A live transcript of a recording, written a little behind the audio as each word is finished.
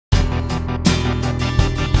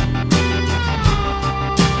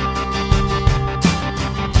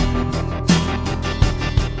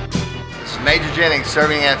Major Jennings,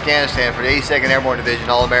 serving in Afghanistan for the 82nd Airborne Division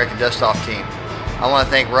All-American Dust-Off Team. I want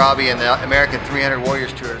to thank Robbie and the American 300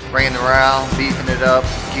 Warriors Tours, bringing the morale, beefing it up,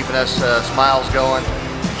 keeping us smiles going,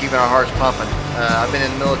 and keeping our hearts pumping. I've been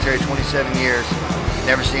in the military 27 years,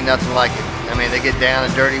 never seen nothing like it. I mean, they get down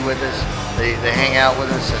and dirty with us, they hang out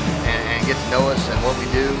with us and get to know us and what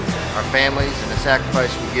we do, our families, and the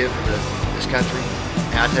sacrifice we give for this country.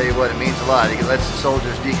 And I tell you what, it means a lot. It lets the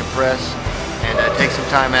soldiers decompress and take some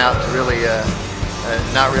time out to really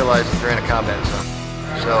not realize that they're in a combat zone.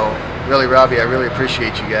 So really, Robbie, I really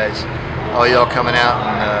appreciate you guys, all y'all coming out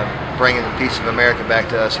and bringing the peace of America back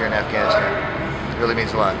to us here in Afghanistan. It really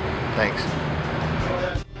means a lot. Thanks.